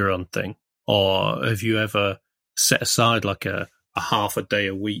do your own thing? Or have you ever set aside like a half a day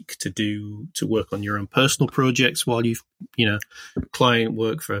a week to work on your own personal projects while you've, client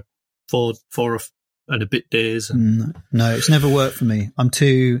work for four and a bit days? And No, it's never worked for me. I'm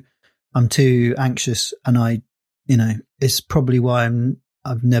too anxious, and it's probably why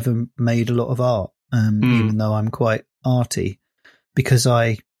I've never made a lot of art, even though I'm quite arty, because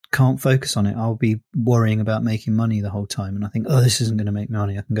I can't focus on it. I'll be worrying about making money the whole time, and I think, this isn't going to make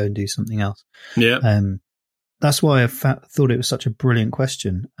money, I can go and do something else. Yeah. That's why I thought it was such a brilliant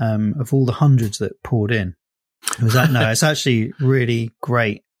question. Of all the hundreds that poured in, it's actually really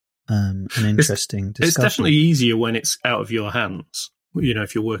great. An interesting discussion. It's definitely easier when it's out of your hands.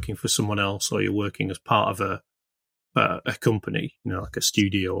 If you're working for someone else, or you're working as part of a company, like a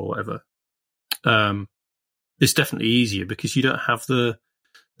studio or whatever. It's definitely easier because you don't have the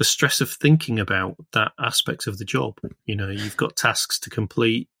stress of thinking about that aspect of the job. You've got tasks to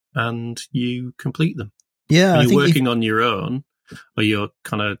complete, and you complete them. Yeah, when you're working on your own, or you're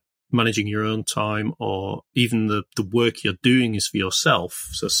kind of managing your own time, or even the work you're doing is for yourself.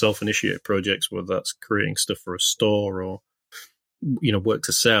 So self-initiated projects, whether that's creating stuff for a store or, work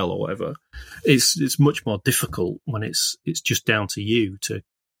to sell or whatever, it's much more difficult when it's just down to you to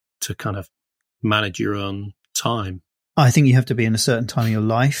kind of manage your own time. I think you have to be in a certain time of your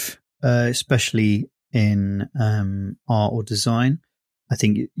life, especially in art or design. I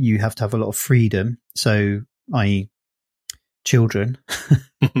think you have to have a lot of freedom. So, i.e., children,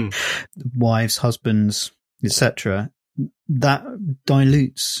 wives, husbands, etc. That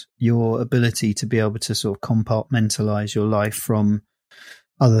dilutes your ability to be able to sort of compartmentalize your life from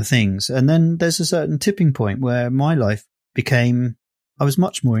other things. And then there's a certain tipping point where my life became, I was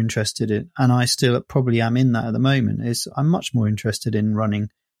much more interested in, and I still probably am in that at the moment, is I'm much more interested in running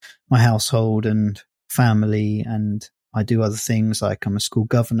my household and family, and I do other things, like I'm a school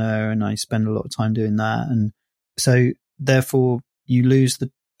governor and I spend a lot of time doing that. And so therefore you lose the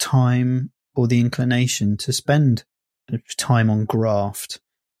time or the inclination to spend time on graft.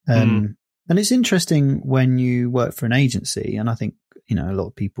 And it's interesting when you work for an agency, and I think, a lot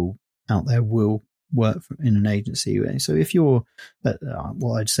of people out there will work in an agency. So if you're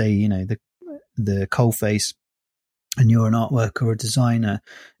what I'd say, the coalface, and you're an artworker or a designer,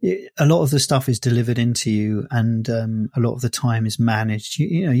 a lot of the stuff is delivered into you, and a lot of the time is managed.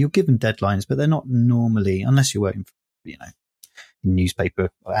 You're given deadlines, but they're not normally, unless you're working for, newspaper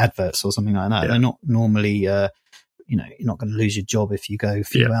or adverts or something like that. Yeah. They're not normally, you're not going to lose your job if you go a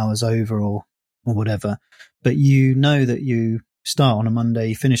few hours over or whatever. But that you start on a Monday,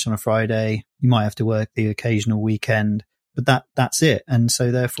 you finish on a Friday, you might have to work the occasional weekend, but that's it. And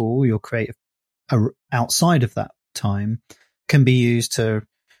so therefore all your creative outside of that time can be used to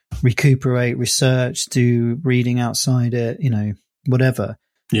recuperate, research, do reading outside it, whatever.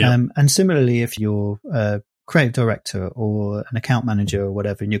 Yeah. And similarly, if you're a creative director or an account manager or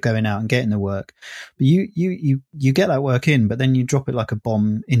whatever, and you're going out and getting the work, but you get that work in, but then you drop it like a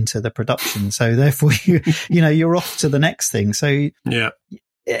bomb into the production. So therefore you're off to the next thing. So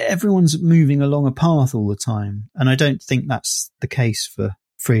everyone's moving along a path all the time. And I don't think that's the case for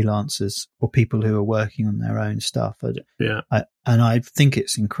freelancers or people who are working on their own stuff. And I think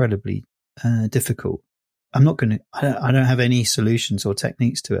it's incredibly difficult. I don't have any solutions or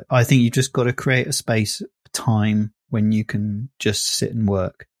techniques to it. I think you've just got to create a space, a time when you can just sit and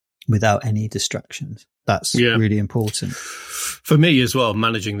work. without any distractions. That's really important. For me as well,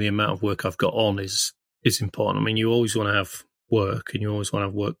 managing the amount of work I've got on is important. I mean, you always want to have work and you always want to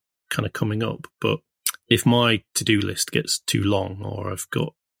have work kind of coming up. But if my to-do list gets too long or I've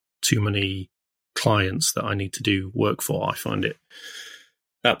got too many clients that I need to do work for, I find it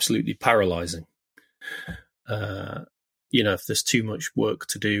absolutely paralyzing. If there's too much work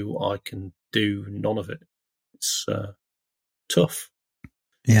to do, I can do none of it. It's tough.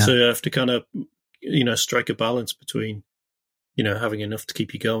 Yeah. So you have to kind of, strike a balance between, having enough to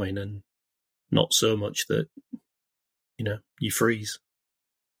keep you going and not so much that, you freeze.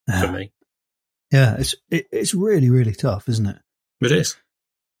 For me. Yeah, it's really, really tough, isn't it? It is.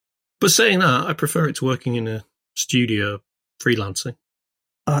 But saying that, I prefer it to working in a studio freelancing.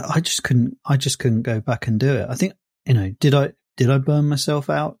 I just couldn't go back and do it. I think, did I burn myself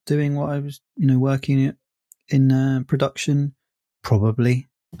out doing what I was, working in production? Probably.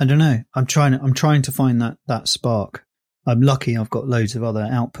 I don't know. I'm trying to find that spark. I'm lucky I've got loads of other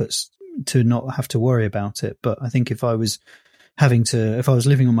outputs to not have to worry about it. But I think if I was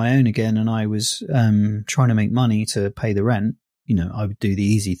living on my own again and I was trying to make money to pay the rent, I would do the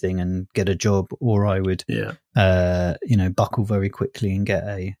easy thing and get a job, or I would, buckle very quickly and get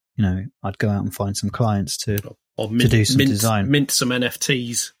I'd go out and find some clients to do some design. Mint some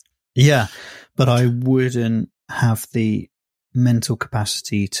NFTs. Yeah, but I wouldn't have the mental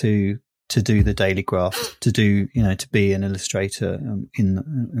capacity to do the daily graft, to be an illustrator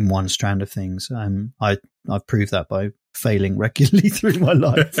in one strand of things. I've proved that by failing regularly through my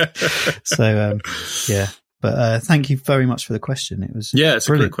life. So, yeah. But thank you very much for the question. It's brilliant.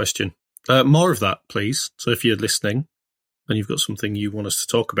 A great question. More of that, please. So if you're listening and you've got something you want us to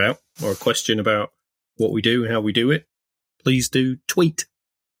talk about or a question about what we do and how we do it, please do tweet.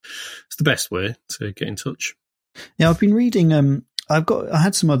 It's the best way to get in touch. Yeah, I've been reading. I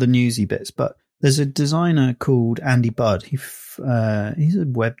had some other newsy bits, but there's a designer called Andy Budd. He's a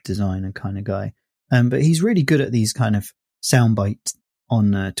web designer kind of guy, but he's really good at these kind of sound bites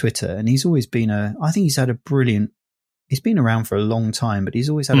on Twitter, and he's always been he's been around for a long time, but he's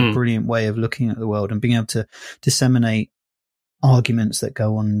always had a brilliant way of looking at the world and being able to disseminate arguments that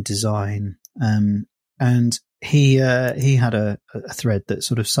go on in design. And he had a thread that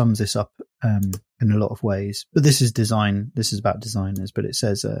sort of sums this up in a lot of ways. But this is design. This is about designers. But it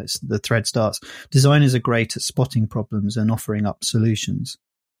says the thread starts: designers are great at spotting problems and offering up solutions.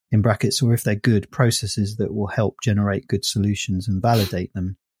 In brackets, or if they're good, processes that will help generate good solutions and validate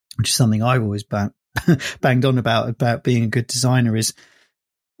them, which is something I've always banged on about being a good designer, is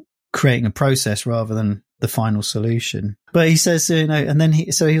creating a process rather than the final solution. But he says, and then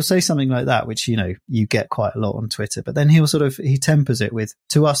he'll say something like that, which, you get quite a lot on Twitter, but then he tempers it with,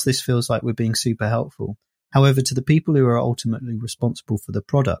 to us, this feels like we're being super helpful. However, to the people who are ultimately responsible for the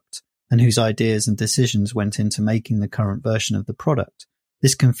product and whose ideas and decisions went into making the current version of the product,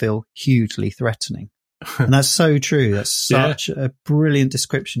 this can feel hugely threatening. And that's so true. That's such a brilliant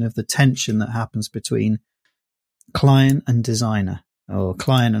description of the tension that happens between client and designer, or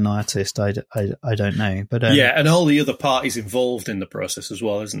client and artist. I don't know. But and all the other parties involved in the process as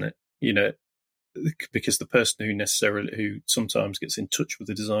well, isn't it? Because the person who sometimes gets in touch with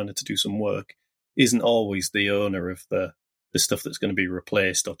the designer to do some work isn't always the owner of the stuff that's going to be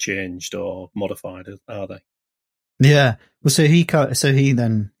replaced or changed or modified, are they? Yeah. Well, so he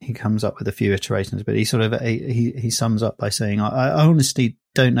comes up with a few iterations, but he sort of he sums up by saying, I honestly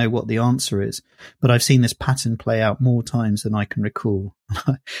don't know what the answer is, but I've seen this pattern play out more times than I can recall.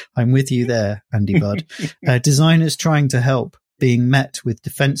 I'm with you there, Andy Budd. Designers trying to help being met with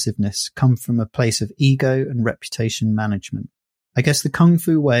defensiveness come from a place of ego and reputation management. I guess the Kung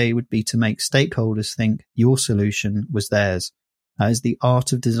Fu way would be to make stakeholders think your solution was theirs. That is the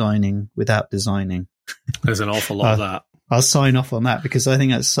art of designing without designing. There's an awful lot of that. I'll sign off on that because I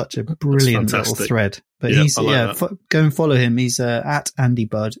think that's such a brilliant little thread. But go and follow him. He's at Andy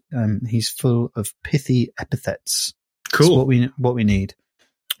Budd. He's full of pithy epithets. Cool. That's what we need.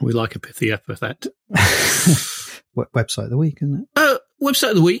 We like a pithy epithet. Website of the week, isn't it? Website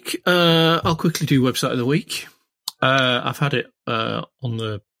of the week. I'll quickly do website of the week. I've had it on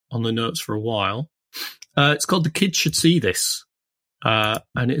the notes for a while. It's called The Kids Should See This,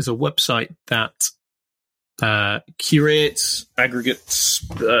 and it is a website that curates, aggregates,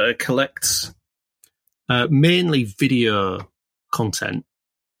 collects mainly video content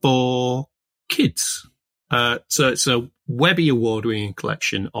for kids. So it's a Webby award-winning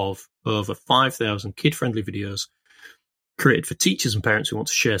collection of over 5,000 kid-friendly videos created for teachers and parents who want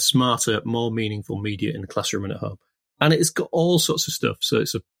to share smarter, more meaningful media in the classroom and at home. And it's got all sorts of stuff. So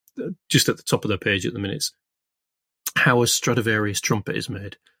it's just at the top of the page at the minute, it's how a Stradivarius trumpet is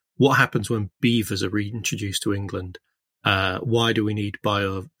made, what happens when beavers are reintroduced to England? Why do we need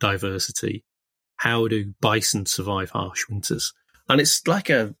biodiversity? How do bison survive harsh winters? And it's like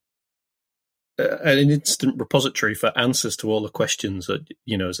an instant repository for answers to all the questions that,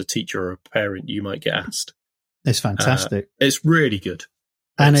 as a teacher or a parent, you might get asked. It's fantastic. It's really good.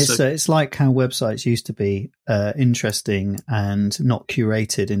 And it's like how websites used to be, interesting and not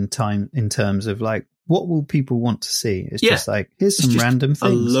curated in terms of like, what will people want to see? It's just like, here's some random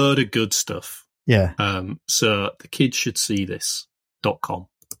things. A load of good stuff. Yeah. So the kids should see this.com.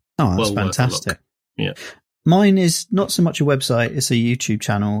 Oh, that's fantastic. Yeah. Mine is not so much a website, it's a YouTube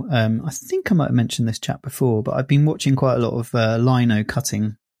channel. I think I might have mentioned this chat before, but I've been watching quite a lot of lino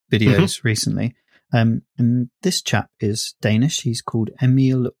cutting videos recently. And this chap is Danish. He's called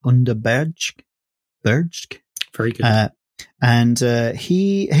Emil Underberg. Very good. And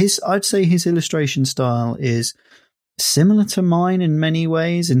I'd say his illustration style is similar to mine in many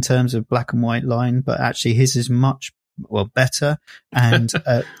ways in terms of black and white line, but actually his is much better and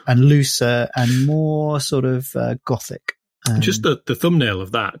looser and more sort of gothic. Just the thumbnail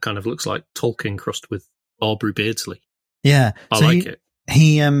of that kind of looks like Tolkien crossed with Aubrey Beardsley. Yeah, I like it.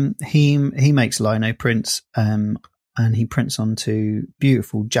 He makes lino prints, and he prints onto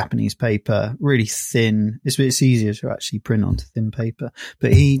beautiful Japanese paper, really thin. It's easier to actually print onto thin paper,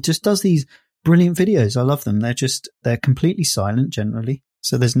 but he just does these brilliant videos. I love them. They're completely silent generally.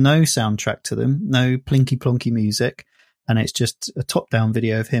 So there's no soundtrack to them, no plinky plonky music. And it's just a top down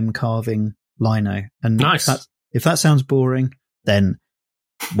video of him carving lino. And nice. If that sounds boring, then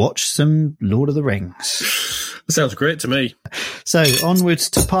watch some Lord of the Rings. That sounds great to me. So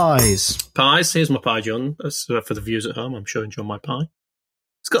onwards to pies. Pies. Here's my pie, John. For the viewers at home, I'm showing John my pie.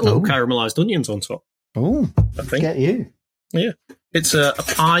 It's got little caramelised onions on top. Oh, I think. Get you. Yeah. It's a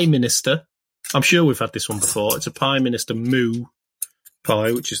pie minister. I'm sure we've had this one before. It's a pie minister moo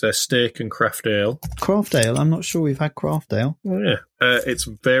pie, which is their steak and craft ale. Craft ale? I'm not sure we've had craft ale. Oh, yeah. It's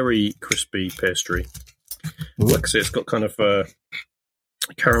very crispy pastry. Ooh. Like I say, it's got kind of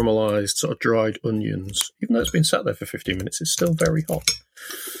caramelised sort of dried onions. Even though it's been sat there for 15 minutes, it's still very hot.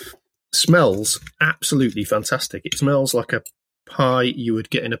 Smells absolutely fantastic. It smells like a pie you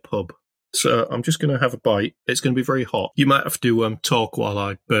would get in a pub. So I'm just going to have a bite. It's going to be very hot. You might have to talk while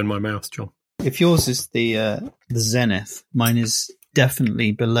I burn my mouth, John. If yours is the zenith, mine is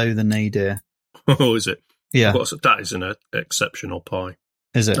definitely below the nadir. Oh, is it? Yeah. That is an exceptional pie.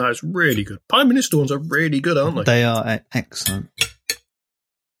 Is it? That is really good. Pie minister ones are really good, aren't they? They are excellent.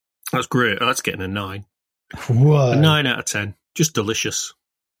 That's great. That's getting a 9. Whoa. A 9 out of 10. Just delicious.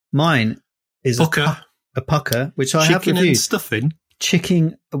 Mine is pucker. A pucker, which I have reviewed. Chicken and stuffing.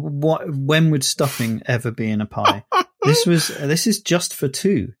 Chicken. When would stuffing ever be in a pie? This is just for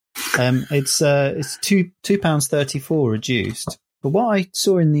 2. It's £2.34 reduced. But what I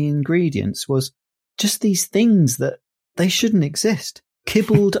saw in the ingredients was just these things that they shouldn't exist.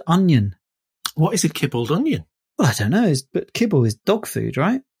 Kibbled onion. What is a kibbled onion? Well, I don't know, but kibble is dog food,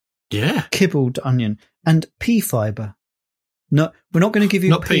 right? Yeah. Kibbled onion and pea fibre. No, we're not going to give you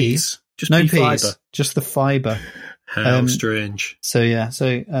not peas. Just no pea peas, fibre. Just the fibre. How strange. So yeah,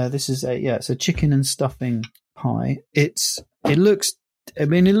 this is it's a chicken and stuffing pie. It looks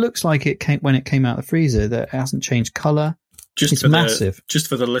like when it came out of the freezer that it hasn't changed colour. It's massive. Just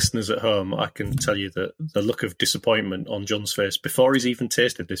for the listeners at home, I can tell you that the look of disappointment on John's face before he's even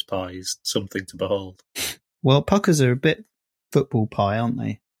tasted this pie is something to behold. Well, puckers are a bit football pie, aren't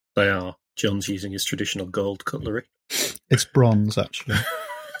they? They are. John's using his traditional gold cutlery. It's bronze, actually.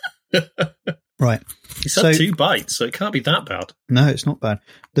 Right. He's had 2 bites, so it can't be that bad. No, it's not bad.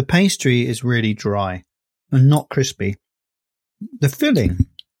 The pastry is really dry and not crispy. The filling,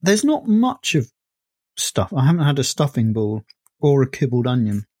 there's not much of stuff. I haven't had a stuffing ball or a kibbled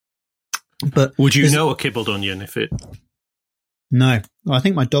onion. But would you know a kibbled onion if it? No, I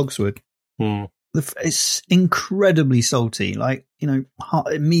think my dogs would. Hmm. It's incredibly salty, like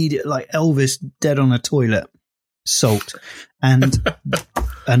immediate, like Elvis dead on a toilet salt, and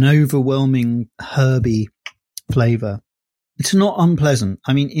an overwhelming herby flavour. It's not unpleasant.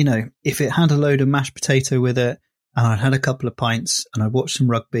 I mean, if it had a load of mashed potato with it, and I'd had a couple of pints, and I'd watched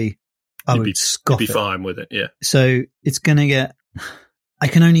some rugby, I would scoff it. You'd be fine with it, yeah. So it's going to get... I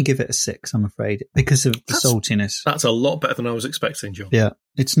can only give it a 6, I'm afraid, because of the saltiness. That's a lot better than I was expecting, John. Yeah,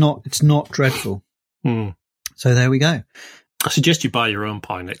 it's not dreadful. So there we go. I suggest you buy your own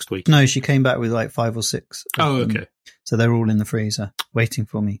pie next week. No, she came back with like 5 or 6. Oh, okay. So they're all in the freezer waiting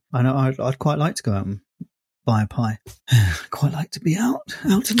for me. I know I'd quite like to go out and buy a pie. Quite like to be out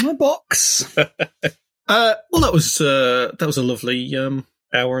of my box. Well, that was a lovely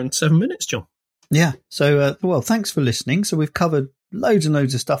hour and 7 minutes, John. Yeah. So, thanks for listening. So we've covered loads and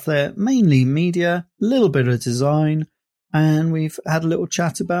loads of stuff there, mainly media, a little bit of design, and we've had a little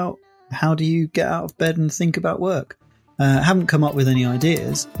chat about how do you get out of bed and think about work. Haven't come up with any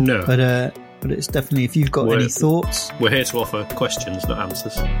ideas. No. But it's definitely, if you've got any thoughts... We're here to offer questions, not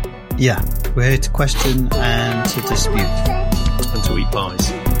answers. Yeah, we're here to question and to dispute. And to eat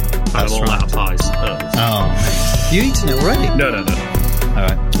pies. I'm all out of pies. Oh, mate. You eaten it already? No. All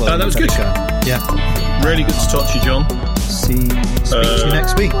right. Well, that was good. Yeah. Really good to talk to you, John. Speak to you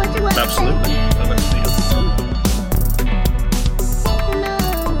next week. Absolutely.